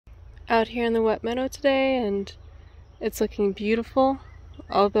out here in the Wet Meadow today, and it's looking beautiful.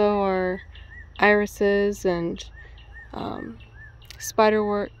 Although our irises and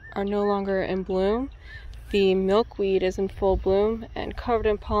spiderwort are no longer in bloom, the milkweed is in full bloom and covered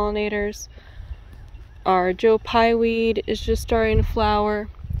in pollinators. Our Joe Pye weed is just starting to flower.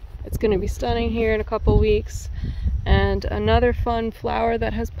 It's going to be stunning here in a couple weeks. And another fun flower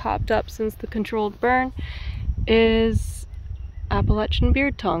that has popped up since the controlled burn is Appalachian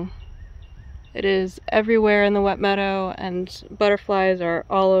Beardtongue. It is everywhere in the Wet Meadow and butterflies are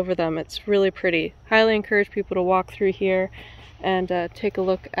all over them. It's really pretty. Highly encourage people to walk through here and take a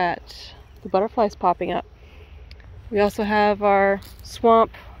look at the butterflies popping up. We also have our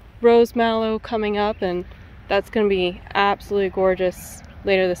swamp rose mallow coming up, and that's going to be absolutely gorgeous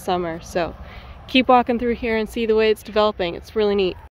later this summer. So keep walking through here and see the way it's developing. It's really neat.